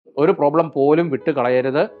ഒരു പ്രോബ്ലം പോലും വിട്ട്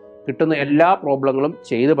കളയരുത്. കിട്ടുന്ന എല്ലാ പ്രോബ്ലങ്ങളും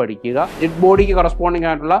ചെയ്ത് പഠിക്കുക. റിജിഡ് ബോഡിക്ക് കറസ്പോണ്ടിങ്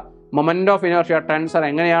ആയിട്ടുള്ള മൊമെന്റ് ഓഫ് ഇനർഷ്യ ടെൻസർ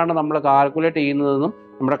എങ്ങനെയാണ് നമ്മൾ കാൽക്കുലേറ്റ് ചെയ്യുന്നതെന്നും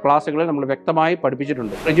നമ്മുടെ ക്ലാസ്സുകളിൽ നമ്മൾ വ്യക്തമായി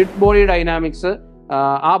പഠിപ്പിച്ചിട്ടുണ്ട്. റിജിഡ് ബോഡി ഡൈനാമിക്സ്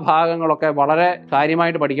ആ ഭാഗങ്ങളൊക്കെ വളരെ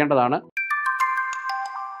കാര്യമായിട്ട് പഠിക്കേണ്ടതാണ്.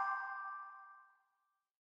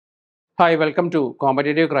 Hi, welcome to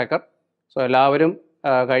competitive cracker. So എല്ലാവരും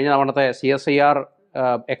കഴിഞ്ഞ തവണത്തെ CSIR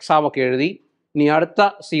എക്സാമൊക്കെ എഴുതി ഇനി അടുത്ത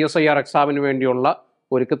CSIR എക്സാമിന് വേണ്ടിയുള്ള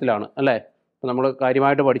ഒരുക്കത്തിലാണ് അല്ലേ? നമ്മൾ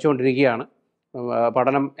കാര്യമായിട്ട് പഠിച്ചുകൊണ്ടിരിക്കുകയാണ്.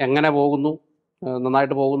 പഠനം എങ്ങനെ പോകുന്നു?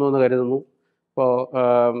 നന്നായിട്ട് പോകുന്നു എന്ന് കരുതുന്നു. ഇപ്പോൾ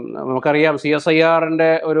നമുക്കറിയാം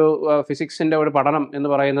CSIRൻ്റെ ഒരു ഫിസിക്സിൻ്റെ ഒരു പഠനം എന്ന്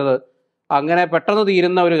പറയുന്നത് അങ്ങനെ പെട്ടെന്ന്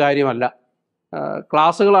തീരുന്ന ഒരു കാര്യമല്ല.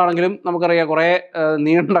 ക്ലാസ്സുകളാണെങ്കിലും നമുക്കറിയാം കുറേ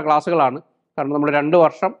നീണ്ട ക്ലാസ്സുകളാണ്. കാരണം നമ്മൾ 2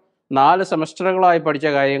 വർഷം 4 സെമസ്റ്ററുകളായി പഠിച്ച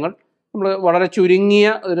കാര്യങ്ങൾ നമ്മൾ വളരെ ചുരുങ്ങിയ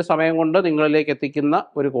ഒരു സമയം കൊണ്ട് നിങ്ങളിലേക്ക് എത്തിക്കുന്ന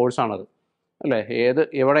ഒരു കോഴ്സാണത് അല്ലേ?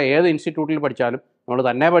 ഏത് ഇൻസ്റ്റിറ്റ്യൂട്ടിൽ പഠിച്ചാലും നമ്മൾ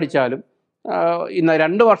തന്നെ പഠിച്ചാലും ഇന്ന്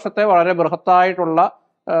 2 വർഷത്തെ വളരെ ബൃഹത്തായിട്ടുള്ള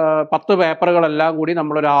 10 പേപ്പറുകളെല്ലാം കൂടി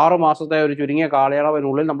നമ്മളൊരു 6 മാസത്തെ ഒരു ചുരുങ്ങിയ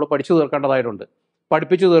കാലയളവിനുള്ളിൽ നമ്മൾ പഠിപ്പിച്ചു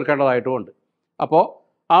തീർക്കേണ്ടതായിട്ടുമുണ്ട്. അപ്പോൾ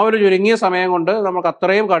ആ ഒരു ചുരുങ്ങിയ സമയം കൊണ്ട് നമുക്ക്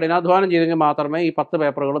അത്രയും കഠിനാധ്വാനം ചെയ്തെങ്കിൽ മാത്രമേ ഈ 10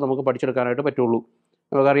 പേപ്പറുകൾ നമുക്ക് പഠിച്ചെടുക്കാനായിട്ട് പറ്റുള്ളൂ.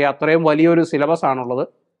 നമുക്കറിയാം അത്രയും വലിയൊരു സിലബസ് ആണുള്ളത്.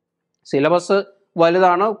 സിലബസ്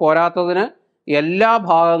വലുതാണ്, പോരാത്തതിന് എല്ലാ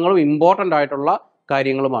ഭാഗങ്ങളും ഇമ്പോർട്ടൻ്റ് ആയിട്ടുള്ള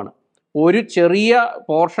കാര്യങ്ങളുമാണ്. ഒരു ചെറിയ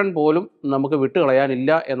പോർഷൻ പോലും നമുക്ക്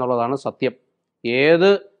വിട്ടുകളയാനില്ല എന്നുള്ളതാണ് സത്യം. ഏത്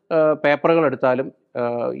പേപ്പറുകൾ എടുത്താലും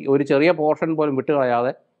ഒരു ചെറിയ പോർഷൻ പോലും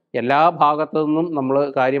വിട്ടുകളയാതെ എല്ലാ ഭാഗത്തു നിന്നും നമ്മൾ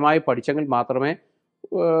കാര്യമായി പഠിച്ചെങ്കിൽ മാത്രമേ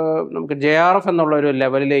നമുക്ക് JRF എന്നുള്ളൊരു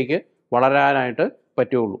ലെവലിലേക്ക് വളരാനായിട്ട്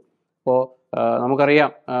പറ്റുകയുള്ളൂ. അപ്പോൾ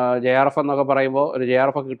നമുക്കറിയാം JRF എന്നൊക്കെ പറയുമ്പോൾ, ഒരു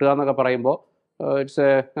JRF ഒക്കെ കിട്ടുക എന്നൊക്കെ പറയുമ്പോൾ ഇറ്റ്സ്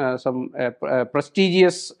സം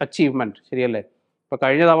പ്രസ്റ്റീജിയസ് അച്ചീവ്മെൻറ്റ്, ശരിയല്ലേ? ഇപ്പോൾ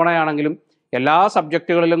കഴിഞ്ഞ തവണയാണെങ്കിലും എല്ലാ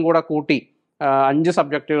സബ്ജക്റ്റുകളിലും കൂടെ കൂട്ടി 5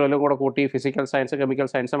 സബ്ജക്റ്റുകളിലും കൂടെ കൂട്ടി physical science, chemical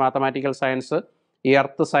science, mathematical science, ഈ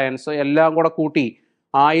എർത്ത് സയൻസ് എല്ലാം കൂടെ കൂട്ടി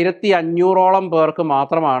 1500ഓളം പേർക്ക്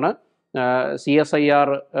മാത്രമാണ് CSIR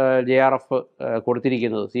JRF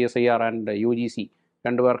കൊടുത്തിരിക്കുന്നത്. CSIR ആൻഡ് UGC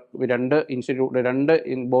രണ്ട് ഇൻസ്റ്റിറ്റ്യൂട്ട്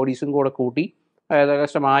 2 ബോഡീസും കൂടെ കൂട്ടി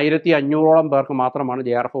ഏകദേശം 1500ഓളം പേർക്ക് മാത്രമാണ്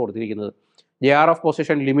JRF കൊടുത്തിരിക്കുന്നത്. JRF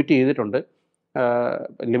പൊസിഷൻ ലിമിറ്റ് ചെയ്തിട്ടുണ്ട്.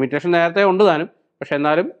 ലിമിറ്റേഷൻ നേരത്തെ ഉണ്ട് താനും, പക്ഷെ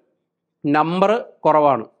എന്നാലും നമ്പർ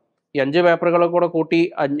കുറവാണ്. ഈ 5 പേപ്പറുകൾ കൂടെ കൂട്ടി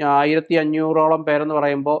 1500ഓളം പേരെന്ന്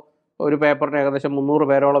പറയുമ്പോൾ ഒരു പേപ്പറിന് ഏകദേശം 300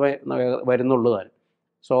 പേരോളമേ വരുന്നുള്ളൂ താനും.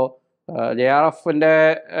 സോ JRFൻ്റെ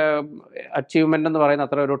അച്ചീവ്മെൻ്റ് എന്ന് പറയുന്ന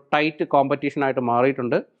അത്ര ഒരു ടൈറ്റ് കോമ്പറ്റീഷനായിട്ട്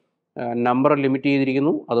മാറിയിട്ടുണ്ട്. നമ്പർ ലിമിറ്റ്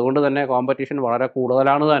ചെയ്തിരിക്കുന്നു. അതുകൊണ്ട് തന്നെ കോമ്പറ്റീഷൻ വളരെ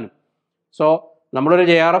കൂടുതലാണ് താനും. സോ നമ്മളൊരു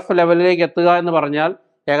JRF ലെവലിലേക്ക് എത്തുക എന്ന് പറഞ്ഞാൽ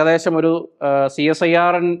ഏകദേശം ഒരു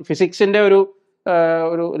CSIR ഫിസിക്സിൻ്റെ ഒരു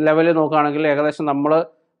ലെവലിൽ നോക്കുകയാണെങ്കിൽ ഏകദേശം നമ്മൾ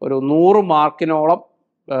ഒരു 100 മാർക്കിനോളം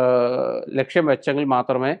ലക്ഷ്യം വെച്ചെങ്കിൽ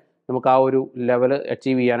മാത്രമേ നമുക്ക് ആ ഒരു ലെവൽ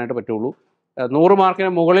അച്ചീവ് ചെയ്യാനായിട്ട് പറ്റുള്ളൂ. 100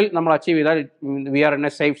 മാർക്കിന് മുകളിൽ നമ്മൾ അച്ചീവ് ചെയ്താൽ V are in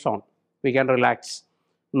A safe zone, we can relax.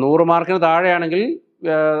 100 മാർക്കിന് താഴെയാണെങ്കിൽ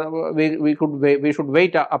we should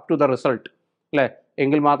wait up to the result അല്ലേ?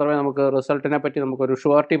 എങ്കിൽ മാത്രമേ നമുക്ക് റിസൾട്ടിനെ പറ്റി നമുക്കൊരു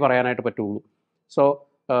ഷുവർട്ടി പറയാനായിട്ട് പറ്റുള്ളൂ. സോ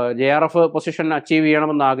JRF പൊസിഷൻ അച്ചീവ്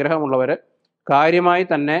ചെയ്യണമെന്ന് ആഗ്രഹമുള്ളവർ കാര്യമായി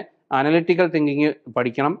തന്നെ അനലിറ്റിക്കൽ തിങ്കിങ്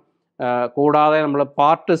പഠിക്കണം. കൂടാതെ നമ്മൾ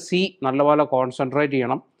പാർട്ട് C നല്ലപോലെ കോൺസെൻട്രേറ്റ്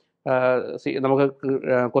ചെയ്യണം. നമുക്ക്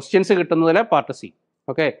ക്വസ്റ്റ്യൻസ് കിട്ടുന്നതിൽ പാർട്ട് C,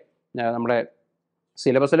 ഓക്കെ, നമ്മുടെ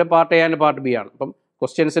സിലബസിലെ part A and part B ആണ്. അപ്പം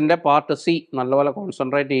ക്വസ്റ്റ്യൻസിൻ്റെ പാർട്ട് C നല്ലപോലെ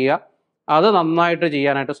കോൺസെൻട്രേറ്റ് ചെയ്യുക, അത് നന്നായിട്ട്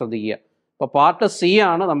ചെയ്യാനായിട്ട് ശ്രദ്ധിക്കുക. അപ്പോൾ പാർട്ട് C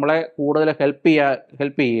ആണ് നമ്മളെ കൂടുതൽ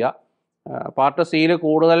ഹെൽപ്പ് ചെയ്യുക. പാർട്ട് Cയിൽ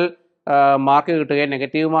കൂടുതൽ മാർക്ക് കിട്ടുകയും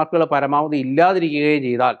നെഗറ്റീവ് മാർക്കുകൾ പരമാവധി ഇല്ലാതിരിക്കുകയും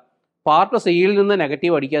ചെയ്താൽ പാർട്ട് Cയിൽ നിന്ന്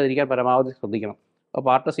നെഗറ്റീവ് അടിക്കാതിരിക്കാൻ പരമാവധി ശ്രദ്ധിക്കണം. അപ്പോൾ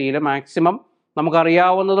പാർട്ട് Cയിൽ മാക്സിമം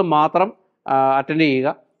നമുക്കറിയാവുന്നത് മാത്രം അറ്റൻഡ് ചെയ്യുക.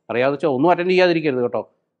 അറിയാതെ വെച്ചാൽ ഒന്നും അറ്റൻഡ് ചെയ്യാതിരിക്കരുത് കേട്ടോ.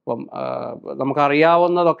 അപ്പം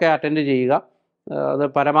നമുക്കറിയാവുന്നതൊക്കെ അറ്റൻഡ് ചെയ്യുക, അത്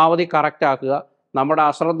പരമാവധി കറക്റ്റ് ആക്കുക. നമ്മുടെ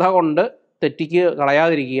അശ്രദ്ധ കൊണ്ട് തെറ്റിക്ക്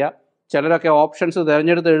കളയാതിരിക്കുക. ചിലരൊക്കെ ഓപ്ഷൻസ്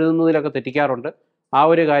തിരഞ്ഞെടുത്ത് എഴുതുന്നതിലൊക്കെ തെറ്റിക്കാറുണ്ട്. ആ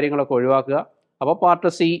ഒരു കാര്യങ്ങളൊക്കെ ഒഴിവാക്കുക. അപ്പോൾ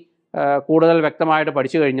പാർട്ട് C കൂടുതൽ വ്യക്തമായിട്ട്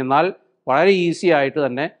പഠിച്ചു കഴിഞ്ഞാൽ വളരെ ഈസി ആയിട്ട്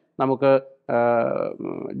തന്നെ നമുക്ക്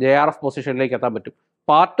JRF പൊസിഷനിലേക്ക് എത്താൻ പറ്റും.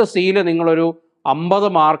 പാർട്ട് Cയിൽ നിങ്ങളൊരു 50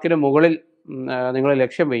 മാർക്കിന് മുകളിൽ നിങ്ങൾ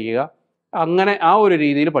ലക്ഷ്യം വയ്ക്കുക. അങ്ങനെ ആ ഒരു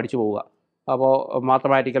രീതിയിൽ പഠിച്ചു പോവുക. അപ്പോൾ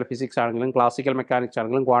മാത്തമാറ്റിക്കൽ ഫിസിക്സ് ആണെങ്കിലും ക്ലാസിക്കൽ മെക്കാനിക്സ്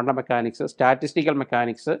ആണെങ്കിലും ക്വാണ്ടം മെക്കാനിക്സ്, സ്റ്റാറ്റിസ്റ്റിക്കൽ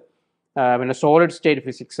മെക്കാനിക്സ്, പിന്നെ സോളിഡ് സ്റ്റേറ്റ്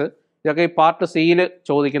ഫിസിക്സ്, ഇതൊക്കെ ഈ പാർട്ട് Cയിൽ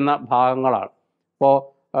ചോദിക്കുന്ന ഭാഗങ്ങളാണ്. അപ്പോൾ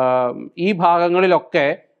ഈ ഭാഗങ്ങളിലൊക്കെ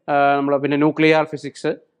നമ്മൾ പിന്നെ ന്യൂക്ലിയർ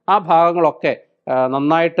ഫിസിക്സ്, ആ ഭാഗങ്ങളൊക്കെ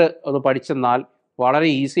നന്നായിട്ട് ഒന്ന് പഠിച്ചെന്നാൽ വളരെ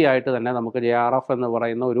ഈസി ആയിട്ട് തന്നെ നമുക്ക് JRF എന്ന്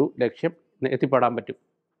പറയുന്ന ഒരു ലക്ഷ്യം എത്തിപ്പെടാൻ പറ്റും.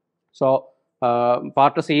 സോ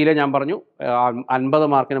പാർട്ട് Cയിൽ ഞാൻ പറഞ്ഞു 50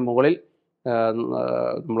 മാർക്കിന് മുകളിൽ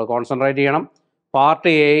നമ്മൾ കോൺസെൻട്രേറ്റ് ചെയ്യണം.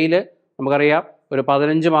 പാർട്ട് Aയിൽ നമുക്കറിയാം ഒരു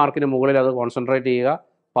 15 മാർക്കിന് മുകളിൽ അത് കോൺസെൻട്രേറ്റ് ചെയ്യുക.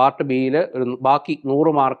 പാർട്ട് ബിയിൽ ഒരു ബാക്കി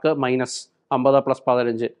 100 മാർക്ക് മൈനസ് 50 +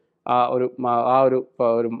 15 ഒരു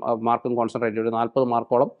മാർക്കും കോൺസെൻട്രേറ്റ് ചെയ്ത് 40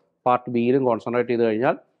 മാർക്കോളം പാർട്ട് ബിയിലും കോൺസെൻട്രേറ്റ് ചെയ്ത്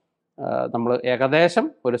കഴിഞ്ഞാൽ നമ്മൾ ഏകദേശം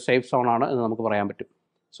ഒരു സേഫ് സോണാണ് എന്ന് നമുക്ക് പറയാൻ പറ്റും.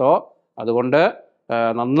 സോ അതുകൊണ്ട്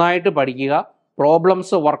നന്നായിട്ട് പഠിക്കുക,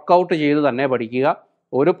 പ്രോബ്ലംസ് വർക്കൗട്ട് ചെയ്ത് തന്നെ പഠിക്കുക.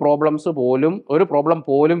 ഒരു പ്രോബ്ലം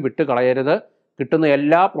പോലും വിട്ട് കളയരുത്. കിട്ടുന്ന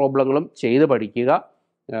എല്ലാ പ്രോബ്ലങ്ങളും ചെയ്ത് പഠിക്കുക.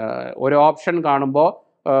 ഒരു ഓപ്ഷൻ കാണുമ്പോൾ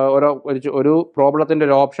ഒരു പ്രോബ്ലത്തിൻ്റെ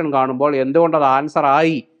ഒരു ഓപ്ഷൻ കാണുമ്പോൾ എന്തുകൊണ്ട് അത് ആൻസർ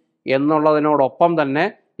ആയി എന്നുള്ളതിനോടൊപ്പം തന്നെ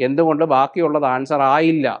എന്തുകൊണ്ട് ബാക്കിയുള്ളത് ആൻസർ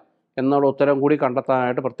ആയില്ല എന്നുള്ള ഉത്തരം കൂടി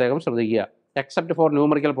കണ്ടെത്താനായിട്ട് പ്രത്യേകം ശ്രദ്ധിക്കുക. Except for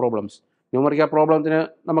numerical problems. Numerical പ്രോബ്ലത്തിന്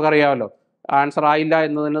നമുക്കറിയാമല്ലോ ആൻസർ ആയില്ല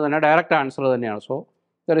എന്നതിന് തന്നെ ഡയറക്റ്റ് ആൻസർ തന്നെയാണ്. So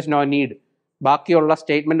there is no need. ബാക്കിയുള്ള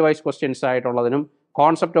statement wise questions ആയിട്ടുള്ളതിനും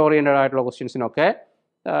concept oriented ആയിട്ടുള്ള ക്വസ്റ്റ്യൻസിനൊക്കെ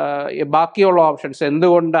ബാക്കിയുള്ള ഓപ്ഷൻസ്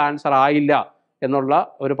എന്തുകൊണ്ട് ആൻസർ ആയില്ല എന്നുള്ള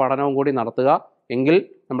ഒരു പഠനവും കൂടി നടത്തുക. എങ്കിൽ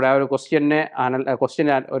നമ്മുടെ ആ ഒരു ക്വസ്റ്റ്യൻ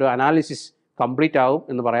ഒരു അനാലിസിസ് കംപ്ലീറ്റ് ആവും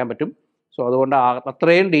എന്ന് പറയാൻ പറ്റും. സോ അതുകൊണ്ട്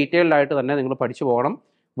അത്രയും ഡീറ്റെയിൽഡ് ആയിട്ട് തന്നെ നിങ്ങൾ പഠിച്ചു പോകണം.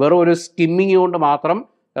 വെറും ഒരു സ്കിമ്മിങ് കൊണ്ട് മാത്രം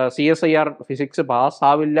CSIR ഫിസിക്സ്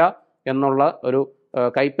പാസ്സാവില്ല എന്നുള്ള ഒരു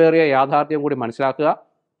കൈപ്പേറിയ യാഥാർത്ഥ്യം കൂടി മനസ്സിലാക്കുക.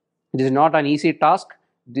 It is not an easy task.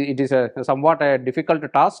 It is somewhat A difficult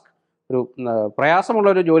task. ഒരു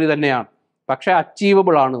പ്രയാസമുള്ളൊരു ജോലി തന്നെയാണ്, പക്ഷേ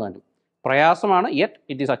അച്ചീവബിൾ ആണ് താനും. പ്രയാസമാണ്, yet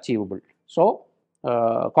it is achievable. So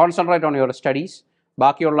concentrate on your studies.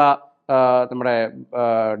 ബാക്കിയുള്ള നമ്മുടെ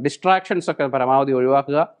ഡിസ്ട്രാക്ഷൻസ് ഒക്കെ പരമാവധി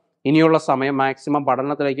ഒഴിവാക്കുക. ഇനിയുള്ള സമയം മാക്സിമം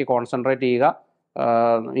പഠനത്തിലേക്ക് കോൺസെൻട്രേറ്റ് ചെയ്യുക.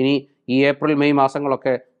 ഇനി ഈ ഏപ്രിൽ മെയ്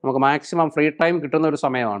മാസങ്ങളൊക്കെ നമുക്ക് മാക്സിമം ഫ്രീ ടൈം കിട്ടുന്ന ഒരു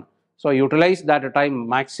സമയമാണ്. So utilise that time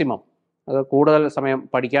maximum. അത് കൂടുതൽ സമയം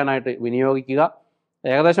പഠിക്കാനായിട്ട് വിനിയോഗിക്കുക.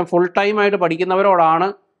 ഏകദേശം ഫുൾ ടൈമായിട്ട് പഠിക്കുന്നവരോടാണ്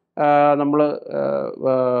നമ്മൾ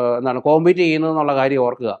കോമ്പീറ്റ് ചെയ്യുന്നത് എന്നുള്ള കാര്യം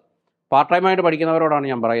ഓർക്കുക. പാർട്ട് ടൈമായിട്ട് പഠിക്കുന്നവരോടാണ്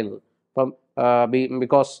ഞാൻ പറയുന്നത്. ഇപ്പം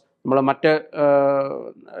ബിക്കോസ് നമ്മൾ മറ്റ്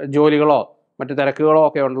ജോലികളോ മറ്റ് തിരക്കുകളോ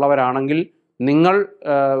ഒക്കെ ഉള്ളവരാണെങ്കിൽ നിങ്ങൾ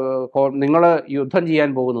യുദ്ധം ചെയ്യാൻ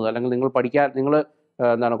പോകുന്നത് അല്ലെങ്കിൽ നിങ്ങൾ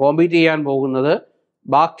കോമ്പീറ്റ് ചെയ്യാൻ പോകുന്നത്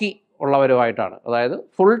ബാക്കി ഉള്ളവരുമായിട്ടാണ്, അതായത്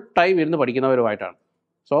ഫുൾ ടൈം ഇരുന്ന് പഠിക്കുന്നവരുമായിട്ടാണ്.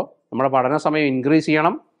 സോ നമ്മുടെ പഠന സമയം ഇൻക്രീസ്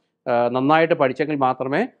ചെയ്യണം. നന്നായിട്ട് പഠിച്ചെങ്കിൽ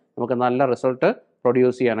മാത്രമേ നമുക്ക് നല്ല റിസൾട്ട്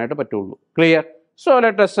പ്രൊഡ്യൂസ് ചെയ്യാനായിട്ട് പറ്റുള്ളൂ. Clear? So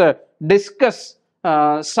let us discuss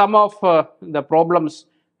some of the problems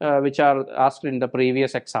which are asked in the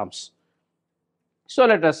previous exams. So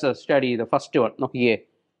let us study the first one. നോക്കിയേ,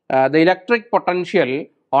 the electric potential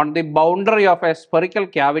on the boundary of a spherical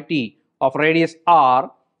cavity of radius r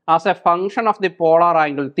as a function of the polar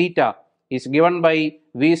angle theta is given by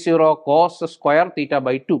V0 cos square theta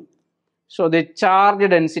by 2. So the charge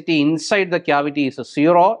density inside the cavity is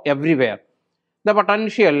 0 everywhere. The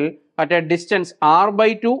potential at a distance r by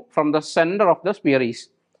 2 from the center of the sphere is.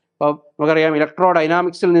 അപ്പോൾ നമുക്കറിയാം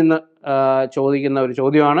ഇലക്ട്രോഡൈനാമിക്സിൽ നിന്ന് ചോദിക്കുന്ന ഒരു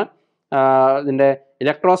ചോദ്യമാണ്. ഇതിൻ്റെ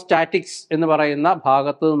electrostatics എന്ന് പറയുന്ന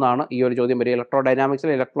ഭാഗത്തു നിന്നാണ് ഈ ഒരു ചോദ്യം വരിക.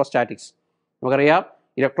 ഇലക്ട്രോഡൈനാമിക്സിലെ ഇലക്ട്രോസ്റ്റാറ്റിക്സ് നമുക്കറിയാം.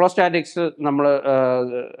 ഇലക്ട്രോസ്റ്റാറ്റിക്സ് നമ്മൾ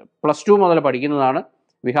 +2 മുതൽ പഠിക്കുന്നതാണ്.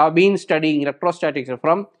 We have been studying electrostatics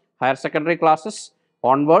from higher secondary classes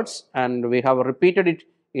onwards, and we have repeated it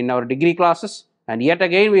in our degree classes, and yet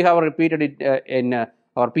again we have repeated it in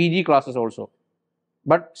our PG classes also.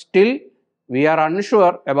 But still we are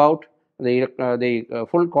unsure about the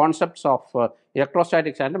full concepts of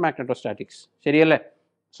electrostatics and magnetostatics. ശരിയല്ലേ?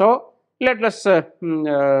 So let us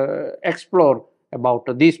explore about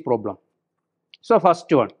this problem. So first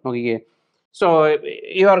one, okay. So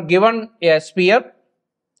you are given a sphere.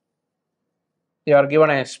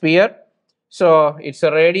 So its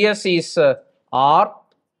radius is r,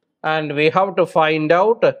 and we have to find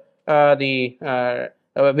out the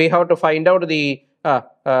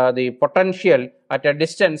potential at a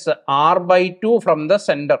distance r by 2 from the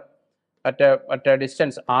center. At a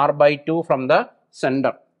distance r by 2 from the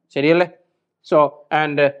center. ശരിയല്ലേ? So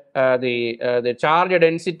and the charge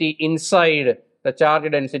density inside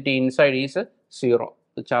is 0.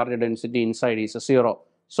 The charge density inside is 0.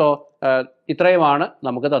 So ഇത്രയുമാണ്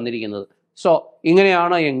നമുക്ക് തന്നിരിക്കുന്നത്. So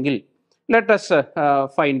ഇങ്ങനെയാണ് എങ്കിൽ let us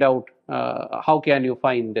find out how can you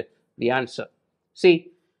find the answer. See,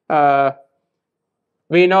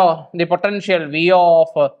 we know the potential V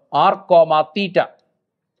of r comma theta.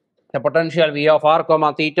 The potential V of r comma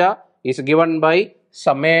theta is given by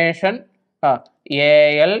summation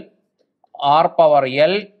al r power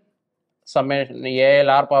l, summation al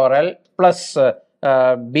r power l plus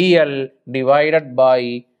bl divided by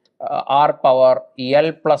r power l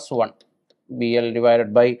plus 1. bl divided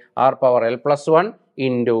by r power l plus 1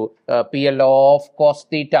 into pl of cos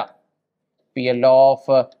theta. pl of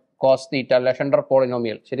cos theta, Legendre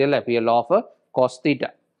polynomial. ശരിയല്ലേ? pl of cos theta.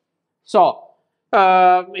 So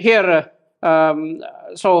here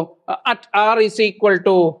at r is equal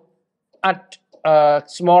to, at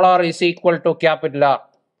small r is equal to capital R,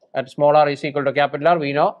 at small r is equal to capital R,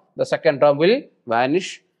 we know the second term will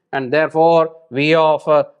vanish, and therefore v of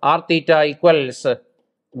r theta equals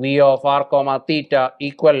v of r comma theta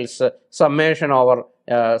equals summation over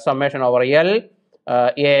L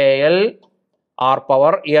AL r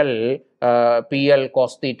power L PL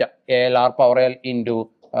cos theta, AL r power L into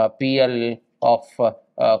PL of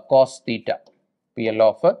cos theta, PL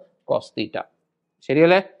of cos theta.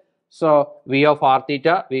 ശരിയല്ലേ? So v of r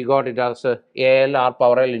theta, we got it as AL r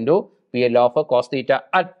power L into PL of cos theta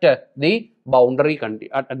at the boundary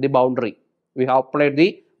we have applied the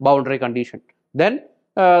boundary condition. Then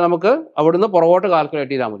നമുക്ക് അവിടുന്ന് പുറകോട്ട്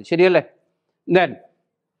calculate ചെയ്താൽ മതി. ശരിയല്ലേ? Then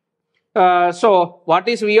so what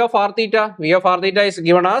is v of r theta? V of r theta is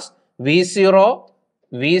given as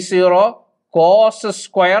v0 cos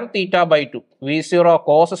square theta by 2, v0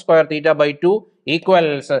 cos square theta by 2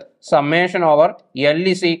 equals summation over L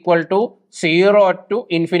is equal to 0 to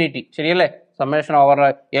infinity. ശരിയല്ലേ? Summation over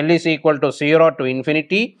L is equal to 0 to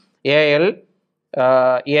infinity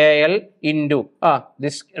AL into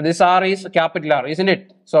this r is capital R, isn't it?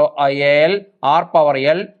 So AL r power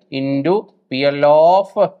L into PL of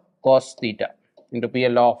cos theta, into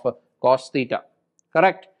PL of cos theta.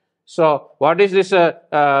 Correct? So what is this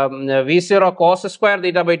v0 cos square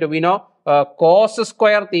theta by 2? We know cos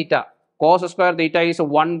square theta is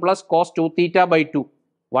 1 plus cos 2 theta by 2.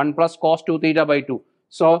 1 plus cos 2 theta by 2.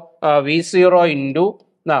 So v0 into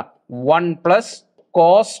 1 plus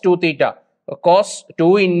cos 2 theta. Cos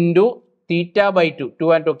 2 into theta by 2.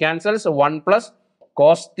 2 and 2 cancels. 1 plus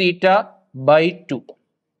cos theta by 2.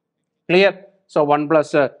 Clear? So 1 plus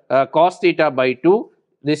cos theta by 2.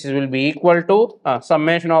 This will be equal to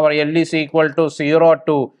summation over L is equal to 0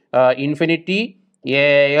 to infinity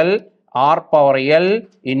AL r power L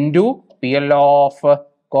into PL of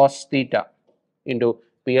cos theta, into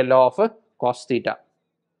PL of cos theta.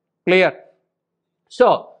 Clear? So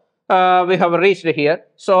we have reached here.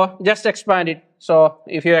 So just expand it. So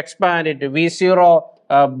if you expand it, v0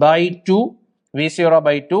 by 2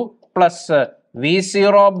 plus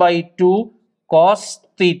v0 by 2 cos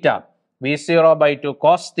theta, v0 by 2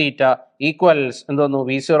 cos theta equals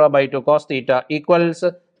v0 by 2 cos theta equals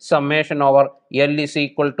summation over L is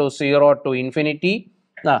equal to 0 to infinity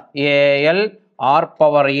AL r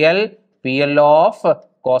power L PL of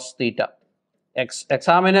cos theta.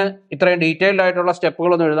 എക്സാമിന് ഇത്രയും detailed ആയിട്ടുള്ള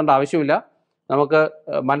സ്റ്റെപ്പുകളൊന്നും എഴുതേണ്ട ആവശ്യമില്ല. നമുക്ക്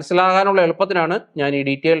മനസ്സിലാകാനുള്ള എളുപ്പത്തിനാണ് ഞാൻ ഈ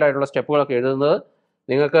detailed ആയിട്ടുള്ള സ്റ്റെപ്പുകളൊക്കെ എഴുതുന്നത്.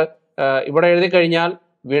 നിങ്ങൾക്ക് ഇവിടെ എഴുതി കഴിഞ്ഞാൽ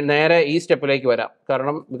നേരെ ഈ സ്റ്റെപ്പിലേക്ക് വരാം.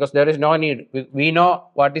 കാരണം because there is no need, we know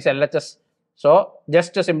what is LHS. So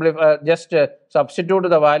just substitute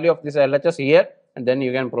the value of this LHS here and then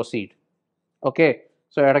you can proceed. Okay,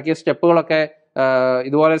 so ഇടയ്ക്ക് സ്റ്റെപ്പുകളൊക്കെ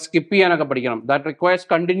ഇതുപോലെ സ്കിപ്പ് ചെയ്യാനൊക്കെ പഠിക്കണം. That requires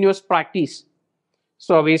continuous practice.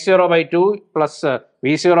 So v0 by 2 plus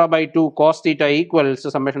v0 by 2 cos theta equals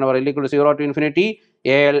summation over L equal to 0 to infinity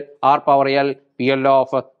AL r power L PL of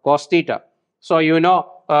cos theta. So you know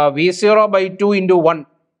v0 by 2 into 1,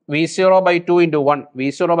 v0 by 2 into 1,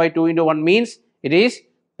 v0 by 2 into 1 means it is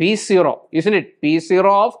p0, isn't it? p0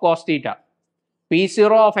 of cos theta.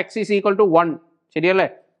 p0 of x is equal to 1. ശരിയല്ലേ?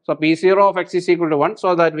 So p0 of x is equal to 1, so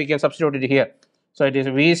that we can substitute it here. So it is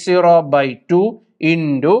v0 by 2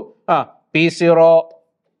 into p0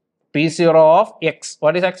 of x.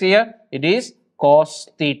 What is x here? It is cos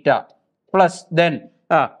theta plus then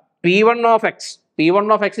p1 of x. p1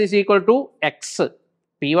 of x is equal to x.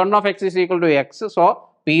 p1 of x is equal to x. So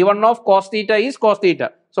p1 of cos theta is cos theta.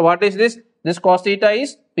 So what is this? This cos theta is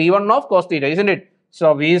p1 of cos theta, isn't it? So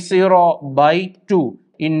v0 by 2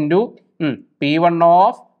 into p1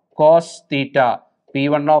 of cos theta.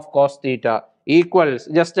 p1 of cos theta equals,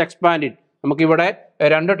 just expand it. നമുക്ക് ഇവിടെ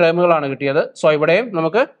രണ്ട് ടേമുകളാണ് കിട്ടിയത്. So ഇവിടെയും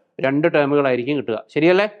നമുക്ക് രണ്ട് ടേമുകളായിരിക്കും കിട്ടുക.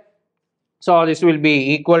 ശരിയല്ലേ? So this will be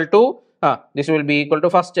equal to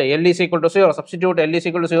first L is equal to 0. Substitute L is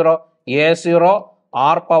equal to 0. A0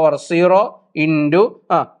 r power 0 into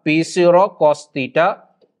p0 cos theta,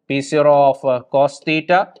 p0 of cos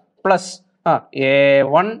theta plus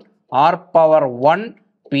A1 r power 1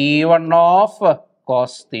 p1 of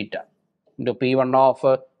cos theta into p1 of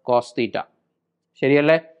cos theta.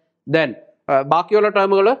 ശരിയല്ലേ? Then ബാക്കിയുള്ള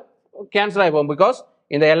ടേമുകൾ cancel ആയി പോകും because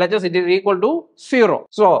in the LHS it is equal to 0.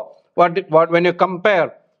 So when you compare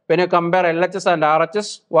LHS and RHS,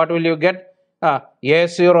 what will you get?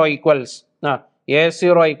 A0 equals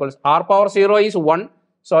r power 0 is 1.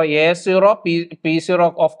 So A0 p0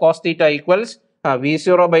 of cos theta equals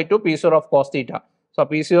v0 by 2 p0 of cos theta. So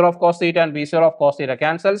p0 of cos theta and p0 of cos theta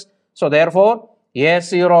cancels. So therefore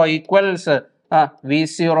A0 equals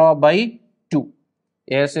v0 by 2.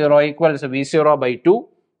 A0 equals V0 by 2,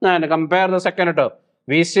 and compare the second term.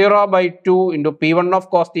 V0 by 2 into P1 of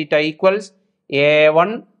cos theta equals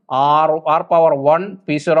A1 R power 1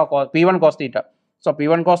 P1 cos theta. So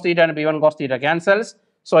P1 cos theta and P1 cos theta cancels.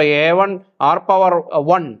 So A1 R power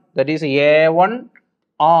 1, that is A1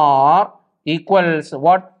 R equals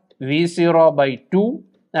what? V0 by 2,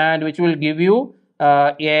 and which will give you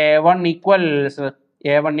A1 equals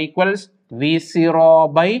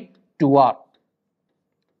V0 by 2R.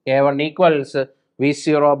 A1 equals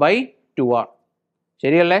V0 by 2R.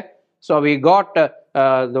 So we got the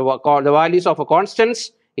values of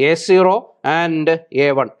constants A0 and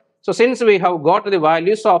A1. So since we have got the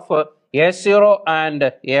values of A0 and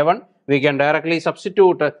A1, we can directly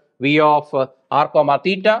substitute V of R comma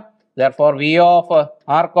theta. Therefore, V of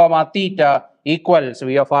R comma theta equals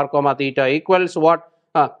what?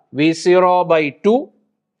 V0 by 2.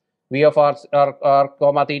 V of R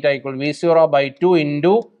comma theta equals V0 by 2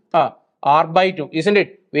 into R by 2, isn't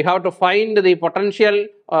it? We have to find the potential,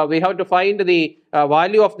 we have to find the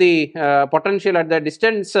value of the potential at the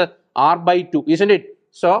distance R by 2, isn't it?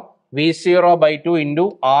 So, V0 by 2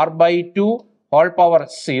 into R by 2 whole power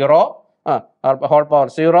 0,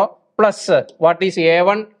 plus what is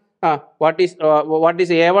A1? What is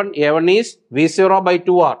A1? A1 is V0 by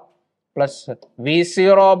 2R plus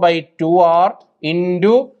V0 by 2R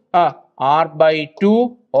into R by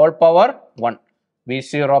 2 whole power 1.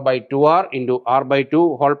 V0 by 2R into R by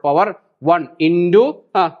 2 whole power 1 into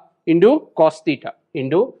cos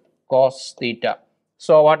theta.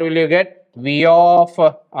 So what will you get? V of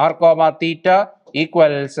R comma theta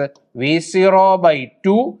equals V0 by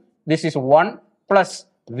 2. This is 1 plus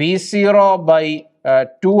V0 by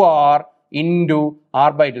 2R into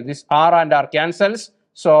R by 2. This R and R cancels.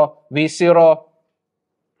 So V0.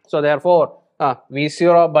 So therefore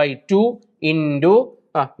V0 by 2 into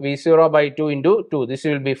V0 by 2 into 2. This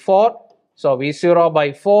will be 4. So V0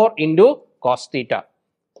 by 4 into cos theta.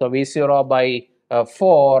 So V0 by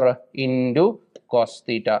 4 into cos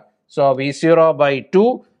theta. So V0 by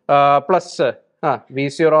 2 plus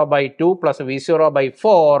V0 by 2 plus V0 by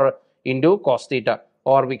 4 into cos theta.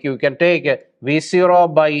 Or you can take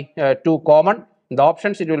V0 by 2 common. In the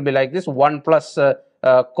options it will be like this: 1 plus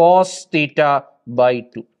cos theta by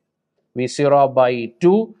 2. V0 by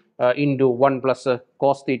 2 into 1 plus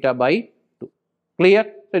cos theta by 2. Clear?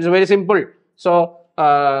 So it's very simple. So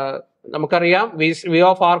നമുക്കറിയാം V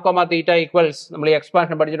of R comma theta equals, നമ്മൾ ഈ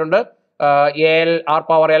expansion പഠിച്ചിട്ടുണ്ട്, AL R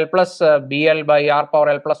power L plus BL by R power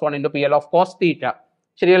L plus 1 into PL of cos theta.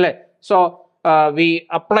 ശരിയല്ലേ? So we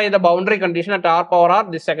apply the boundary condition at R power R.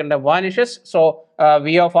 This second term vanishes. So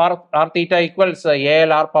V of R theta equals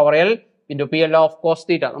AL R power L into PL of cos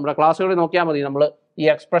theta. നമ്മുടെ ക്ലാസ്സുകളിൽ നോക്കിയാൽ മതി, നമ്മൾ ഈ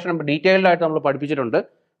expression detailed ആയിട്ട് നമ്മൾ പഠിപ്പിച്ചിട്ടുണ്ട്.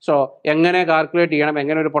 So എങ്ങനെ കാൽക്കുലേറ്റ് ചെയ്യണം,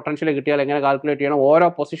 എങ്ങനെ ഒരു പൊട്ടൻഷ്യൽ കിട്ടിയാൽ എങ്ങനെ കാൽക്കുലേറ്റ് ചെയ്യണം, ഓരോ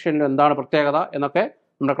പൊസിഷനിലും എന്താണ് പ്രത്യേകത എന്നൊക്കെ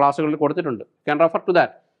നമ്മുടെ ക്ലാസ്സുകളിൽ കൊടുത്തിട്ടുണ്ട്. Can refer to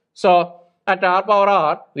that. So at R power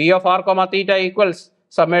R, V of R comma theta equals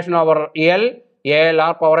summation over L, AL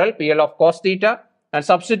R power L, PL of cos theta, and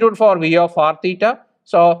substitute for V of R theta.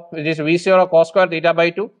 So it is V0 cos square theta by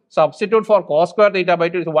 2. Substitute for cos square theta by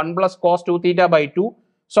 2 is 1 plus cos 2 theta by 2.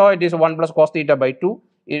 So it is 1 plus cos theta by 2,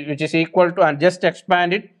 which is equal to, and just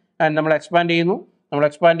expand it, and നമ്മൾ expand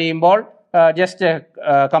ചെയ്യുമ്പോൾ just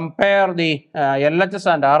compare the LHS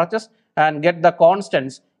and RHS and get the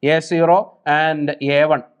constants A0 and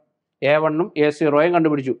A1. A1ഉം A0യും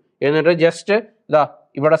കണ്ടുപിടിച്ചു. എന്നിട്ട് just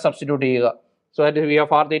ഇവിടെ substitute ചെയ്യുക. So that is V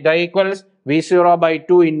of R theta equals V0 by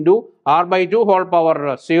 2 into R by 2 whole power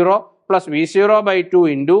 0 plus V0 by 2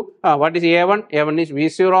 into what is A1? A1 is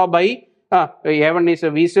V0 by A1 is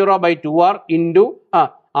V0 by 2R into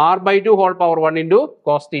R by 2 whole power 1 into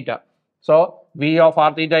cos theta. So V of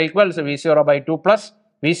R theta equals V0 by 2 plus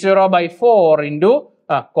V0 by 4 into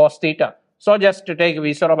cos theta. So just to take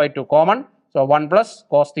V0 by 2 common. So 1 plus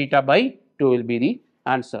cos theta by 2 will be the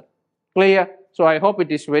answer. Clear? So I hope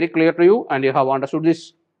it is very clear to you and you have understood this.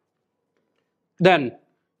 Then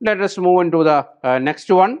let us move into the next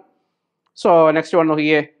one. So next one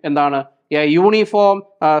here, എന്താണ്? A uniform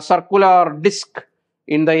circular disc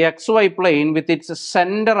in the xy plane with its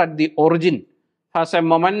center at the origin has a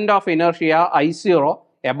moment of inertia I0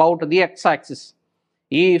 about the x-axis.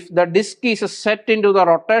 If the disc is set into the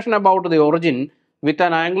rotation about the origin with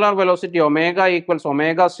an angular velocity omega equals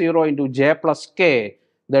omega 0 into j plus k,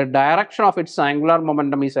 the direction of its angular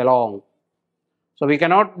momentum is along. So we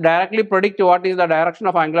cannot directly predict what is the direction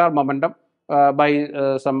of angular momentum by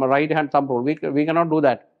some right hand thumb rule. We cannot do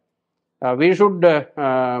that. We should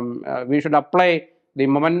apply the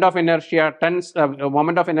moment of inertia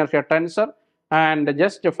tensor and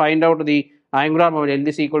just find out the angular momentum. L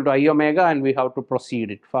is equal to I omega, and we have to proceed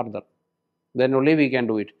it further. then only we can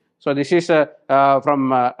do it. So this is from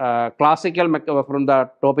from the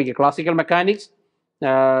topic classical mechanics,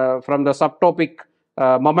 from the subtopic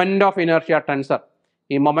moment of inertia tensor.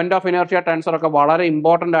 ഈ moment of inertia tensor ഒക്കെ വളരെ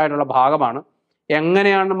important ആയിട്ടുള്ള ഭാഗമാണ്.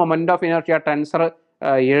 എങ്ങനെയാണ് moment of inertia tensor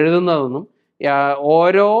എഴുതുന്നതെന്നും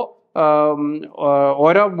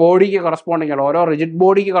ഓരോ ബോഡിക്ക് corresponding ആയിട്ടുള്ള ഓരോ റിജിഡ്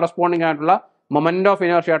ബോഡിക്ക് കറസ്പോണ്ടിങ് ആയിട്ടുള്ള മൊമെന്റ് ഓഫ്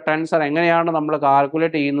ഇനർഷ്യ ടെൻസർ എങ്ങനെയാണ് നമ്മൾ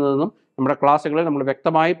കാൽക്കുലേറ്റ് ചെയ്യുന്നതെന്നും നമ്മുടെ ക്ലാസ്സുകളിൽ നമ്മൾ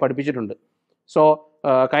വ്യക്തമായി പഠിപ്പിച്ചിട്ടുണ്ട്. So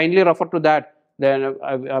kindly refer to that. Then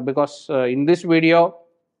because in this video,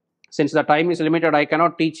 since the time is limited, I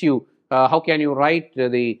cannot teach you how can you write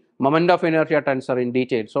the moment of inertia tensor in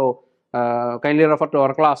detail. So kindly refer to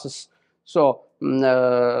our classes. So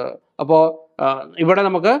അപ്പോൾ ഇവിടെ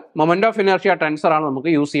നമുക്ക് moment of inertia tensor ആണ് നമുക്ക്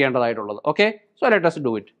use ചെയ്യേണ്ടതായിട്ടുള്ളത്. Okay, so let us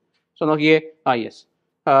do it. So നോക്കിയേ, yes,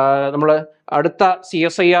 നമ്മൾ അടുത്ത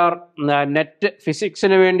CSIR net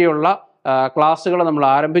ഫിസിക്സിന് വേണ്ടിയുള്ള ക്ലാസ്സുകൾ നമ്മൾ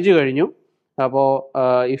ആരംഭിച്ചു കഴിഞ്ഞു. അപ്പോൾ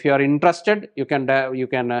if you are interested, you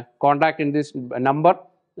can contact in this number.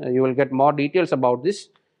 You will get more details about this.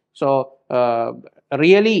 So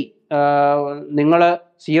really നിങ്ങൾ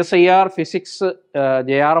CSIR ഫിസിക്സ്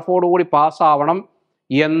JRFോടുകൂടി പാസ്സാവണം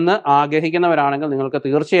എന്ന് ആഗ്രഹിക്കുന്നവരാണെങ്കിൽ നിങ്ങൾക്ക്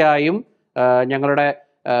തീർച്ചയായും ഞങ്ങളുടെ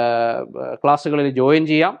ക്ലാസ്സുകളിൽ ജോയിൻ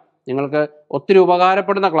ചെയ്യാം. നിങ്ങൾക്ക് ഒത്തിരി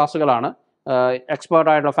ഉപകാരപ്പെടുന്ന ക്ലാസ്സുകളാണ്.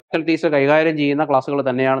 എക്സ്പേർട്ടായിട്ടുള്ള ഫാക്കൽറ്റീസ് കൈകാര്യം ചെയ്യുന്ന ക്ലാസ്സുകൾ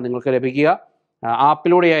തന്നെയാണ് നിങ്ങൾക്ക് ലഭിക്കുക.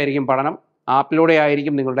 ആപ്പിലൂടെ ആയിരിക്കും പഠനം, ആപ്പിലൂടെ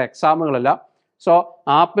ആയിരിക്കും നിങ്ങളുടെ എക്സാമുകളെല്ലാം. സോ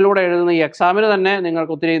ആപ്പിലൂടെ എഴുതുന്ന ഈ എക്സാമിന് തന്നെ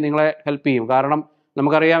നിങ്ങൾക്ക് ഒത്തിരി നിങ്ങളെ ഹെൽപ്പ് ചെയ്യും. കാരണം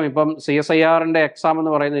നമുക്കറിയാം, ഇപ്പം CSIRൻ്റെ എക്സാം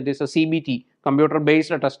എന്ന് പറയുന്നത് it is A CBT, computer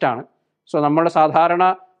based ടെസ്റ്റാണ്. സോ നമ്മുടെ സാധാരണ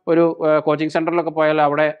ഒരു കോച്ചിങ് സെൻറ്ററിലൊക്കെ പോയാൽ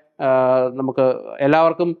അവിടെ നമുക്ക്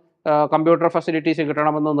എല്ലാവർക്കും കമ്പ്യൂട്ടർ ഫെസിലിറ്റീസ്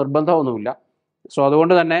കിട്ടണമെന്ന് നിർബന്ധമൊന്നുമില്ല. സോ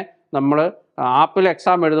അതുകൊണ്ട് തന്നെ നമ്മൾ ആപ്പിൽ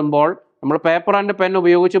എക്സാം എഴുതുമ്പോൾ നമ്മൾ പേപ്പർ ആൻഡ് പെൻ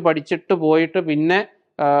ഉപയോഗിച്ച് പഠിച്ചിട്ട് പോയിട്ട് പിന്നെ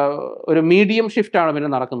ഒരു മീഡിയം ഷിഫ്റ്റാണ് പിന്നെ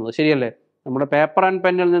നടക്കുന്നത്. ശരിയല്ലേ? നമ്മുടെ പേപ്പർ ആൻഡ്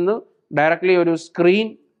പെന്നിൽ നിന്ന് ഡയറക്റ്റ്ലി ഒരു സ്ക്രീൻ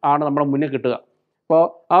ആണ് നമ്മുടെ മുന്നിൽ കിട്ടുക. അപ്പോൾ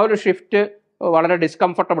ആ ഒരു ഷിഫ്റ്റ് വളരെ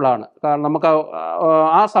ഡിസ്കംഫർട്ടബിളാണ്. കാരണം നമുക്ക്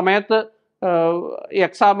ആ സമയത്ത് ഈ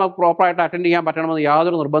എക്സാം പ്രോപ്പറായിട്ട് അറ്റൻഡ് ചെയ്യാൻ പറ്റണമെന്ന്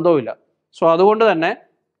യാതൊരു നിർബന്ധവുമില്ല. സോ അതുകൊണ്ട് തന്നെ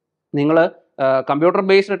നിങ്ങൾ കമ്പ്യൂട്ടർ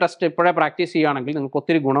ബേസ്ഡ് ടെസ്റ്റ് ഇപ്പോഴേ പ്രാക്ടീസ് ചെയ്യുകയാണെങ്കിൽ നിങ്ങൾക്ക്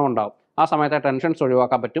ഒത്തിരി ഗുണമുണ്ടാകും. ആ സമയത്തെ ടെൻഷൻസ്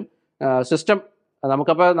ഒഴിവാക്കാൻ പറ്റും. സിസ്റ്റം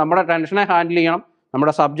നമുക്കപ്പോൾ നമ്മുടെ ടെൻഷനെ ഹാൻഡിൽ ചെയ്യണം,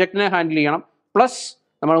 നമ്മുടെ സബ്ജക്റ്റിനെ ഹാൻഡിൽ ചെയ്യണം, പ്ലസ്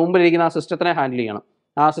നമ്മുടെ മുമ്പിലിരിക്കുന്ന ആ സിസ്റ്റത്തിനെ ഹാൻഡിൽ ചെയ്യണം.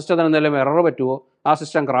 ആ സിസ്റ്റത്തിന് എന്തെങ്കിലും എറർ പറ്റുമോ, ആ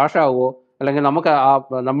സിസ്റ്റം ക്രാഷ് ആവുമോ, അല്ലെങ്കിൽ നമുക്ക്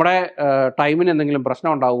നമ്മുടെ ടൈമിന് എന്തെങ്കിലും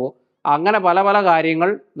പ്രശ്നം ഉണ്ടാവുമോ, അങ്ങനെ പല പല കാര്യങ്ങൾ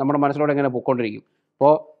നമ്മുടെ മനസ്സിലൂടെ ഇങ്ങനെ പോയിക്കൊണ്ടിരിക്കും.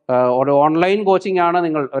 അപ്പോൾ ഒരു ഓൺലൈൻ കോച്ചിങ് ആണ്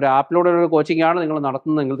നിങ്ങൾ, ഒരു ആപ്പിലൂടെ ഒരു കോച്ചിങ് ആണ് നിങ്ങൾ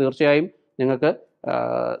നടത്തുന്നതെങ്കിൽ തീർച്ചയായും നിങ്ങൾക്ക്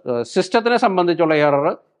സിസ്റ്റത്തിനെ സംബന്ധിച്ചുള്ള എറർ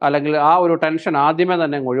അല്ലെങ്കിൽ ആ ഒരു ടെൻഷൻ ആദ്യമേ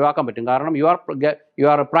തന്നെ ഒഴിവാക്കാൻ പറ്റും. കാരണം you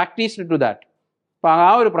are practised to that. അപ്പോൾ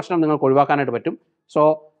ആ ഒരു പ്രശ്നം നിങ്ങൾക്ക് ഒഴിവാക്കാനായിട്ട് പറ്റും. സോ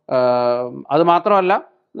അത് മാത്രമല്ല,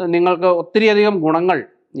 നിങ്ങൾക്ക് ഒത്തിരിയധികം ഗുണങ്ങൾ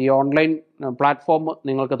ഈ ഓൺലൈൻ പ്ലാറ്റ്ഫോം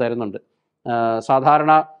നിങ്ങൾക്ക് തരുന്നുണ്ട്.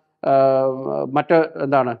 സാധാരണ മറ്റ്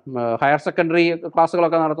ഹയർ സെക്കൻഡറി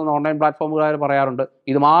ക്ലാസ്സുകളൊക്കെ നടത്തുന്ന ഓൺലൈൻ പ്ലാറ്റ്ഫോമുകാർ പറയാറുണ്ട്,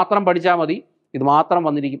 ഇത് മാത്രം പഠിച്ചാൽ മതി, ഇത് മാത്രം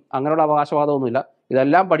വന്നിരിക്കും. അങ്ങനെയുള്ള അവകാശവാദമൊന്നുമില്ല.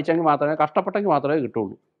 ഇതെല്ലാം പഠിച്ചെങ്കിൽ മാത്രമേ, കഷ്ടപ്പെട്ടെങ്കിൽ മാത്രമേ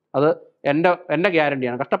കിട്ടുള്ളൂ. അത് എൻ്റെ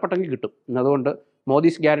ഗ്യാരണ്ടിയാണ്, കഷ്ടപ്പെട്ടെങ്കിൽ കിട്ടും. അതുകൊണ്ട്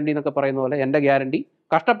മോദീസ് ഗ്യാരണ്ടി എന്നൊക്കെ പറയുന്ന പോലെ എൻ്റെ ഗ്യാരണ്ടി,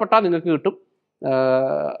 കഷ്ടപ്പെട്ടാൽ നിങ്ങൾക്ക് കിട്ടും.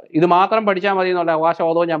 ഇത് മാത്രം പഠിച്ചാൽ മതി എന്നുള്ള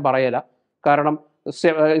അവകാശവാദവും ഞാൻ പറയില്ല. കാരണം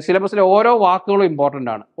സിലബസിലെ ഓരോ വാക്കുകളും ഇമ്പോർട്ടൻ്റ്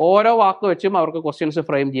ആണ്. ഓരോ വാക്ക് വെച്ചും അവർക്ക് ക്വസ്റ്റ്യൻസ്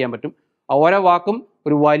ഫ്രെയിം ചെയ്യാൻ പറ്റും. ഓരോ വാക്കും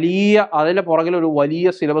അതിൻ്റെ പുറകിൽ ഒരു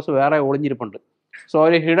വലിയ സിലബസ് വേറെ ഒളിഞ്ഞിരിപ്പുണ്ട്. സോ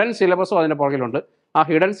ഒരു ഹിഡൻ സിലബസും അതിൻ്റെ പുറകിലുണ്ട്. ആ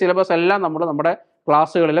ഹിഡൻ സിലബസ് എല്ലാം നമ്മുടെ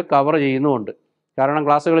ക്ലാസ്സുകളിൽ കവർ ചെയ്യുന്നുമുണ്ട്. കാരണം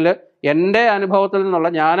ക്ലാസ്സുകളിൽ എൻ്റെ അനുഭവത്തിൽ നിന്നുള്ള,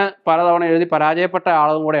 ഞാൻ പലതവണ എഴുതി പരാജയപ്പെട്ട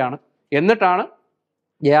ആളും കൂടെയാണ്, എന്നിട്ടാണ്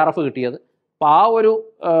JRF കിട്ടിയത്. അപ്പോൾ ആ ഒരു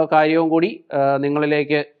കാര്യവും കൂടി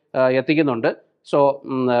നിങ്ങളിലേക്ക് എത്തിക്കുന്നുണ്ട്. സോ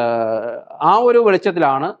ആ ഒരു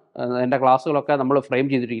വെളിച്ചത്തിലാണ് എൻ്റെ ക്ലാസ്സുകളൊക്കെ നമ്മൾ ഫ്രെയിം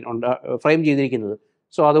ചെയ്തിരിക്കുന്നത്.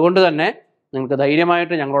 സോ അതുകൊണ്ട് തന്നെ നിങ്ങൾക്ക്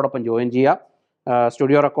ധൈര്യമായിട്ട് ഞങ്ങളോടൊപ്പം ജോയിൻ ചെയ്യാം.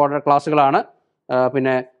 Studio recorded ക്ലാസ്സുകളാണ്.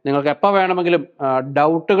 പിന്നെ നിങ്ങൾക്ക് എപ്പോൾ വേണമെങ്കിലും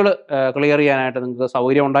ഡൗട്ടുകൾ ക്ലിയർ ചെയ്യാനായിട്ട് നിങ്ങൾക്ക്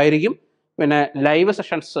സൗകര്യം ഉണ്ടായിരിക്കും. പിന്നെ ലൈവ്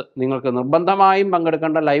സെഷൻസ്, നിങ്ങൾക്ക് നിർബന്ധമായും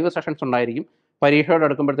പങ്കെടുക്കേണ്ട ലൈവ് സെഷൻസ് ഉണ്ടായിരിക്കും. പരീക്ഷയോട്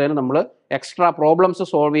എടുക്കുമ്പോഴത്തേനും നമ്മൾ എക്സ്ട്രാ പ്രോബ്ലംസ്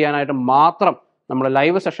സോൾവ് ചെയ്യാനായിട്ട് മാത്രം നമ്മൾ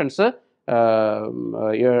ലൈവ് സെഷൻസ്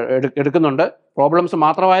എടുക്കുന്നുണ്ട്. പ്രോബ്ലംസ്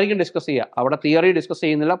മാത്രമായിരിക്കും ഡിസ്കസ് ചെയ്യുക. അവിടെ തിയറി ഡിസ്കസ്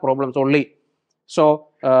ചെയ്യുന്നില്ല, problems only. So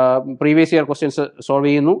previous year questions solve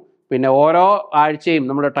ചെയ്യുന്നു. പിന്നെ ഓരോ ആഴ്ചയും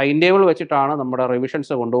നമ്മുടെ ടൈം ടേബിൾ വെച്ചിട്ടാണ് നമ്മുടെ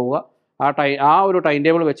റിവിഷൻസ് കൊണ്ടുപോവുക. ആ ഒരു ടൈം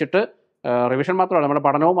ടേബിൾ വെച്ചിട്ട് റിവിഷൻ മാത്രമല്ല, നമ്മുടെ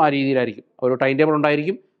പഠനവും ആ രീതിയിലായിരിക്കും. ഒരു ടൈം ടേബിൾ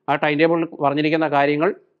ഉണ്ടായിരിക്കും. ആ ടൈം ടേബിളിൽ പറഞ്ഞിരിക്കുന്ന കാര്യങ്ങൾ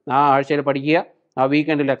ആ ആഴ്ചയിൽ പഠിക്കുക. ആ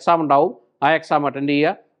വീക്കെൻഡിൽ എക്സാം ഉണ്ടാവും, ആ എക്സാം അറ്റൻഡ്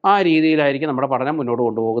ചെയ്യുക. ആ രീതിയിലായിരിക്കും നമ്മുടെ പഠനം മുന്നോട്ട്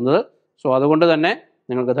കൊണ്ടുപോകുന്നത്. സോ അതുകൊണ്ട് തന്നെ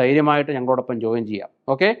നിങ്ങൾക്ക് ധൈര്യമായിട്ട് ഞങ്ങളോടൊപ്പം ജോയിൻ ചെയ്യാം.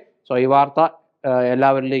 ഓക്കെ, സോ ഈ വാർത്ത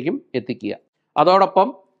എല്ലാവരിലേക്കും എത്തിക്കുക. അതോടൊപ്പം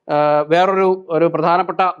വേറൊരു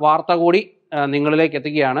പ്രധാനപ്പെട്ട വാർത്ത കൂടി നിങ്ങളിലേക്ക്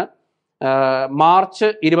എത്തിക്കുകയാണ്. മാർച്ച്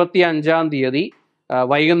 25-ാം തീയതി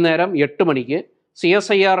വൈകുന്നേരം 8 മണിക്ക്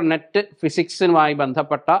CSIR നെറ്റ് ഫിസിക്സുമായി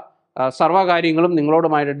ബന്ധപ്പെട്ട സർവ്വകാര്യങ്ങളും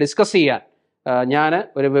നിങ്ങളോടുമായിട്ട് ഡിസ്കസ് ചെയ്യാൻ ഞാൻ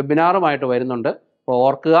ഒരു വെബിനാറുമായിട്ട് വരുന്നുണ്ട്. അപ്പോൾ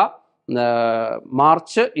ഓർക്കുക,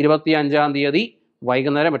 മാർച്ച് 25-ാം തീയതി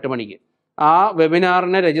വൈകുന്നേരം 8 മണിക്ക് ആ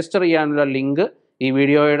വെബിനാറിനെ രജിസ്റ്റർ ചെയ്യാനുള്ള ലിങ്ക് ഈ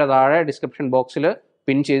വീഡിയോയുടെ താഴെ ഡിസ്ക്രിപ്ഷൻ ബോക്സിൽ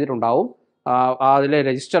പിൻ ചെയ്തിട്ടുണ്ടാവും. അതിൽ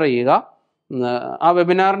രജിസ്റ്റർ ചെയ്യുക. ആ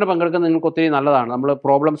വെബിനാറിന് പങ്കെടുക്കുന്നത് നിങ്ങൾക്ക് ഒത്തിരി നല്ലതാണ്. നമ്മൾ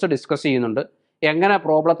പ്രോബ്ലംസ് ഡിസ്കസ് ചെയ്യുന്നുണ്ട്, എങ്ങനെ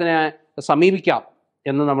പ്രോബ്ലത്തിനെ സമീപിക്കാം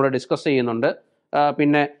എന്ന് നമ്മൾ ഡിസ്കസ് ചെയ്യുന്നുണ്ട്.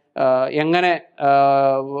 പിന്നെ എങ്ങനെ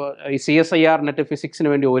ഈ CSIR നെറ്റ് ഫിസിക്സിന്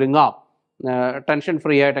വേണ്ടി ഒരുങ്ങാം, ടെൻഷൻ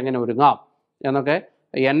ഫ്രീ ആയിട്ട് എങ്ങനെ ഒരുങ്ങാം എന്നൊക്കെ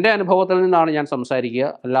എൻ്റെ അനുഭവത്തിൽ നിന്നാണ് ഞാൻ സംസാരിക്കുക.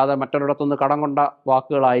 അല്ലാതെ മറ്റൊരിടത്തുനിന്ന് കടം കൊണ്ട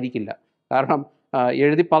വാക്കുകളായിരിക്കില്ല. കാരണം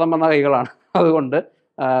എഴുതി പദം വന്ന കൈകളാണ്. അതുകൊണ്ട്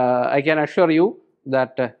I can assure you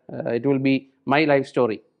that it will be my life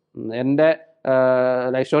story. എൻ്റെ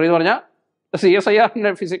ലൈഫ് സ്റ്റോറി എന്ന് പറഞ്ഞാൽ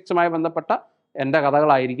CSIR ഫിസിക്സുമായി ബന്ധപ്പെട്ട എൻ്റെ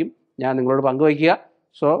കഥകളായിരിക്കും ഞാൻ നിങ്ങളോട് പങ്കുവയ്ക്കുക.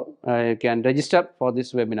 So you can register for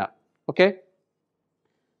this webinar. Okay,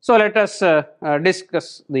 so let us discuss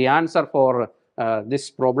the answer for this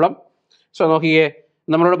problem. So നോക്കിയേ,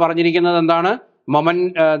 നമ്മളോട് പറഞ്ഞിരിക്കുന്നത് എന്താണ്?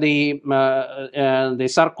 The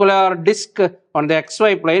circular disk on the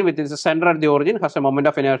xy plane with its center at the origin has a moment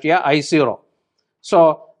of inertia I0. So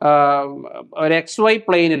ഒരു XY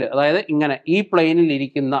പ്ലെയിനിൽ, അതായത് ഇങ്ങനെ ഈ പ്ലെയിനിൽ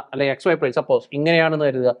ഇരിക്കുന്ന, അല്ലെങ്കിൽ XY പ്ലെയിൻ സപ്പോസ് ഇങ്ങനെയാണെന്ന്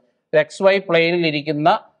കരുതുക. XY പ്ലെയിനിൽ ഇരിക്കുന്ന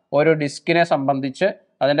ഒരു ഡിസ്കിനെ സംബന്ധിച്ച്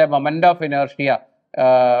അതിൻ്റെ moment of inertia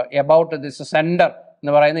about this centre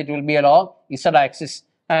എന്ന് പറയുന്നത് it will be along Z axis,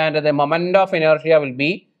 and the moment of inertia will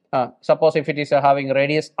be suppose if it is having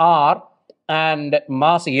radius r and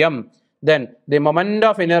mass m, then the moment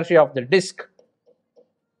of inertia of the disk,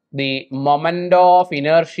 the moment of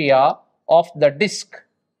inertia of the disk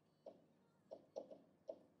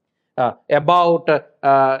about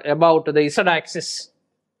the Z axis,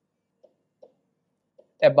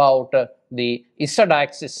 about the Z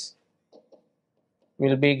axis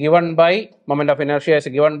will be given by, moment of inertia is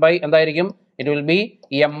given by, എന്തായിരിക്കും? It will be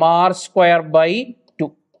mr square by 2.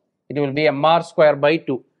 It will be mr square by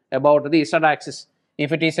 2 about the Z axis. If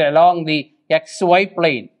it is along the xy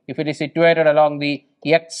plane, if it is situated along the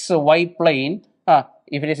xy plane,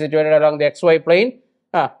 if it is situated along the xy plane,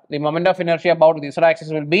 the moment of inertia about the Z axis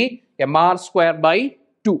will be mr square by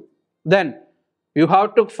 2. Then you have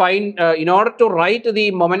to find, in order to write the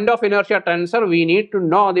moment of inertia tensor, we need to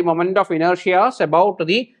know the moment of inertia about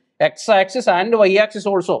the x axis and y axis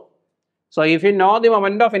also. So if you know the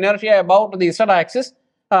moment of inertia about the Z axis,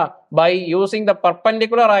 by using the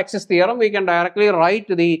perpendicular axis theorem, we can directly write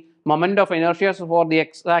the moment of inertia for the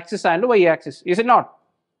x axis and y axis, is it not?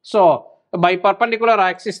 So by perpendicular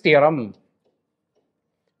axis theorem,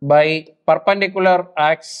 the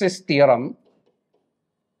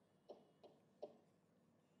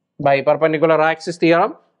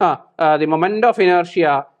moment of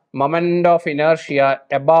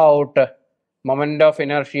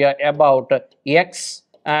inertia about x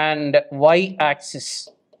and y axis,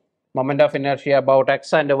 moment of inertia about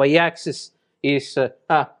x and y axis is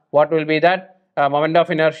what will be that? Moment of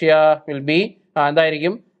inertia will be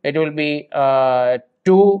it will be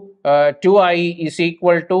 2i is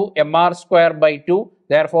equal to mr square by 2.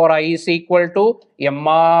 Therefore I is equal to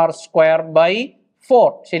mr square by 4.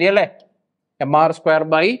 ശരിയല്ലേ? mr square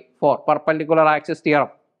by 4, perpendicular axis theorem.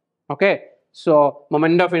 Okay, so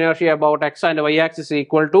moment of inertia about x and y axis is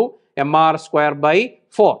equal to mr square by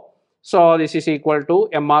 4. So this is equal to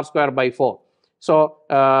mr square by 4. So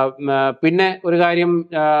പിന്നെ ഒരു കാര്യം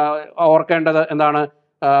ഓർക്കേണ്ടത് എന്താണ്?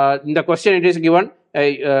 In the question it is given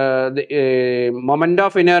the moment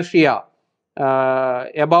of inertia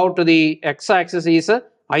about the x axis is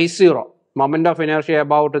I0. Moment of inertia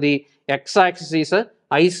about the x axis is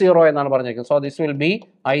I0 എന്നാണ് പറഞ്ഞിരിക്കുന്നത്. So this will be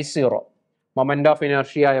I0, moment of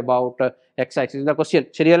inertia about x axis. The question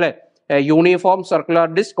ശരിയല്ലേ? A uniform circular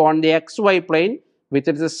disk on the xy plane with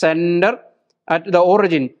its center at the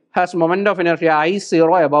origin has moment of inertia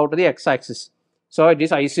I0 about the x axis. So it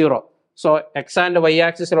is I0. So x and y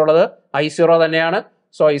axis ഉള്ളത് I0 തന്നെയാണ്.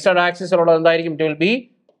 So Z axis ഉള്ളത് എന്തായിരിക്കും? It will be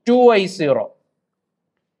 2I0,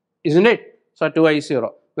 isn't it? So 2I0.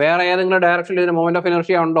 വേറെ ഏതെങ്കിലും ഡയറക്ഷനിൽ ഇതിന് moment of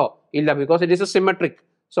inertia ഉണ്ടോ? ഇല്ല, because it is a symmetric.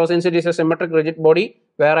 So since it is a symmetric rigid body,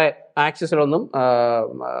 വേറെ ആക്സിസിലൊന്നും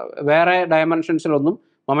വേറെ ഡയമെൻഷൻസിലൊന്നും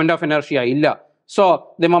moment of inertia illa. So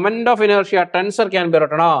the moment of inertia tensor can be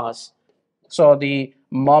written as, so the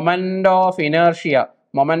moment of inertia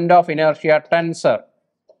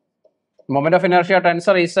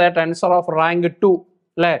tensor is a tensor of rank 2.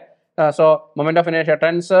 So moment of inertia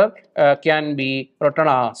tensor can be written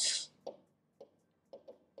as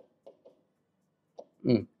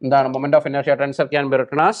എന്താണ് moment of inertia tensor can be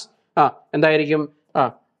written as എന്തായിരിക്കും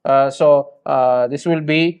so this will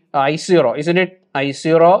be I0, isn't it?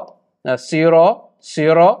 I0 0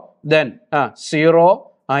 0 then 0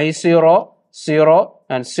 I0 0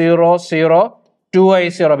 and 0 0 2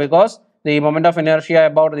 I0 because the moment of inertia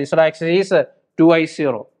about the z axis is 2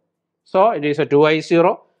 I0. So it is a 2 I0.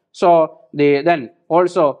 So then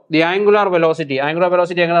also the angular velocity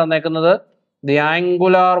എങ്ങനെ തന്നേക്കുന്നത്? The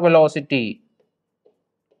angular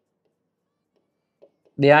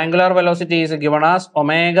velocity is given as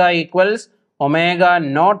omega equals omega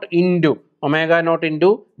naught into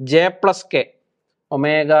j plus k,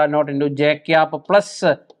 omega naught into j cap plus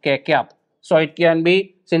k cap. So it can be,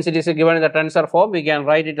 since it is given in the tensor form, we can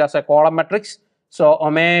write it as a column matrix. So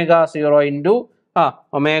omega 0 into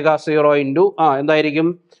എന്തായിരിക്കും?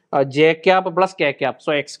 j cap plus k cap. So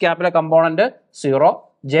x cap component 0,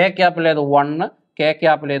 j cap 1, k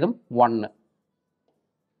cap 1.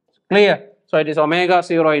 Clear? So it is omega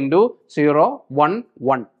 0 into 0 1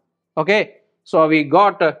 1. Okay, so we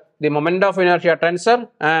got the moment of inertia tensor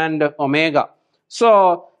and omega. So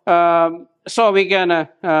so we can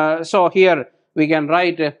so here we can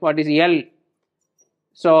write what is L.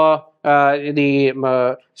 So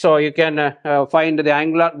so you can find the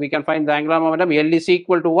angular, we can find the angular momentum. L is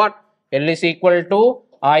equal to what? L is equal to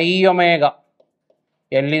I omega.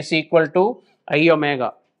 L is equal to I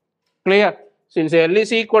omega. Clear? Since L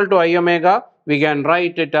is equal to I omega, we can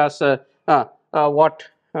write it as what?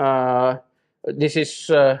 This is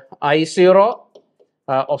I0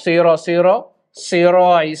 0 0 0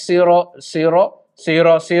 I0 0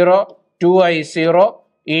 0 0 2 I0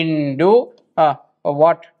 into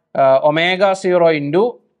what? Omega 0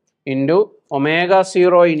 into omega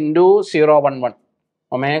 0 into 0 1 1.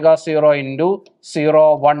 Omega 0 into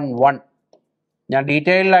 0 1 1. ഞാൻ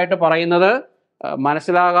detailed ആയിട്ട് പറയുന്നത്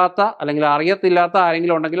മനസ്സിലാകാത്ത അല്ലെങ്കിൽ അറിയത്തില്ലാത്ത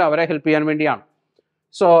ആരെങ്കിലും ഉണ്ടെങ്കിൽ അവരെ help ചെയ്യാൻ വേണ്ടിയാണ്.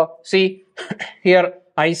 So see here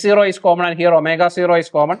I0 is common and here omega 0 is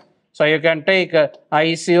common. So you can take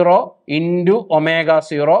I0 into omega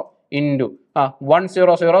 0 into 1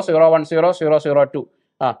 0 0 0 1 0 0 0 2.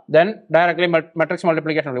 Then directly matrix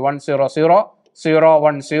multiplication only 1 0 0 0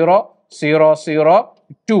 1 0 0 0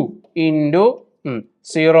 2 into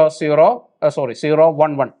 0 0 sorry 0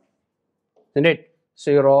 1 1. Isn't it?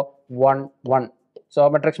 0 1 1. So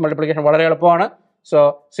matrix multiplication വളരെ എളുപ്പമാണ്. So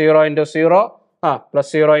 0 into 0 plus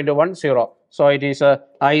 0 into 1 0. So it is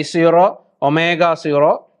I0 omega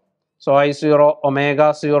 0. So I0 omega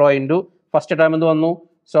 0 into first term എന്ത് വന്നു?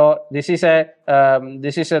 So this is a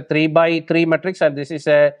 3 by 3 matrix and this is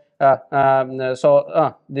a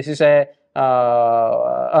this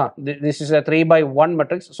is a 3 by 1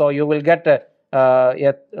 matrix. So you will get a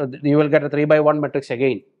 3 by 1 matrix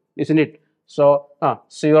again, isn't it? So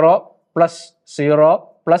 0 plus 0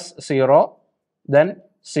 plus 0, then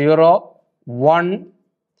 0 1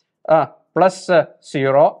 plus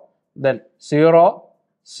 0, then 0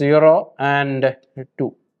 0 and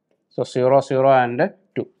 2. So 0 0 and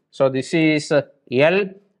 2. So this is L,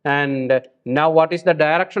 and now what is the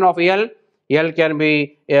direction of L? L can be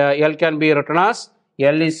written as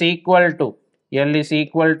L is equal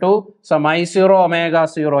to some I0 omega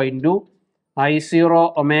 0 into I0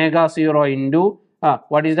 omega 0 into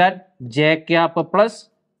what is that? J cap plus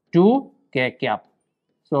 2 k cap.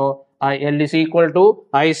 So L is equal to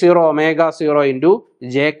I0 omega 0 into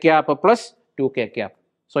J cap plus 2 k cap.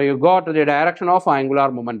 So you got the direction of angular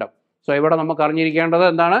momentum. So ഇവിടെ നമുക്ക് അറിഞ്ഞിരിക്കേണ്ടത്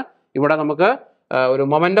എന്താണ്? ഇവിടെ നമുക്ക് ഒരു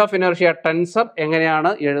moment of inertia tensor എങ്ങനെയാണ്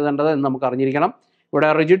എഴുതേണ്ടത് എന്ന് നമുക്ക് അറിഞ്ഞിരിക്കണം. ഇവിടെ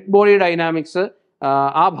റിജിഡ് ബോഡി ഡൈനാമിക്സ്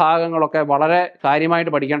ആ ഭാഗങ്ങളൊക്കെ വളരെ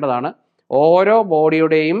കാര്യമായിട്ട് പഠിക്കേണ്ടതാണ്. ഓരോ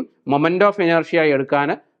ബോഡിയുടെയും മൊമെന്റ് ഓഫ് ഇനർഷ്യ എടുക്കാൻ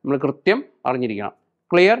നമ്മൾ കൃത്യം അറിഞ്ഞിരിക്കണം.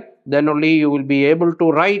 Clear? Then only you will be able to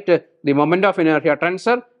write the moment of inertia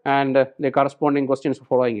tensor and the corresponding questions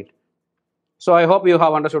following it. So I hope you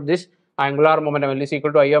have understood this. Angular momentum L is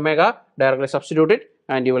equal to I omega, directly substitute it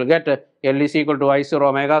and you will get L is equal to I0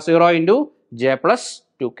 omega 0 into J plus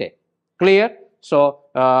 2k. Clear? So